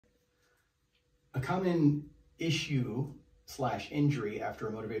A common issue / injury after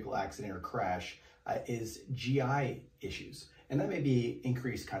a motor vehicle accident or crash is GI issues. And that may be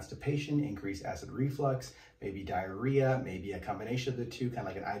increased constipation, increased acid reflux, maybe diarrhea, maybe a combination of the two, kind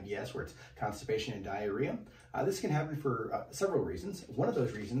of like an IBS where it's constipation and diarrhea. This can happen for several reasons. One of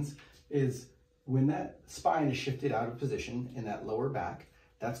those reasons is when that spine is shifted out of position in that lower back,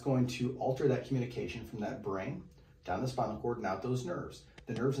 that's going to alter that communication from that brain down the spinal cord and out those nerves.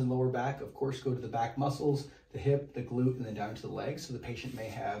 The nerves in the lower back, of course, go to the back muscles, the hip, the glute, and then down to the legs. So the patient may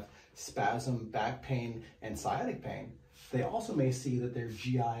have spasm, back pain, and sciatic pain. They also may see that their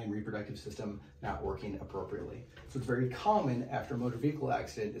GI and reproductive system not working appropriately. So it's very common after a motor vehicle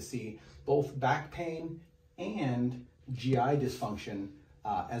accident to see both back pain and GI dysfunction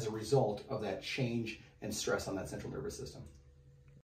as a result of that change and stress on that central nervous system.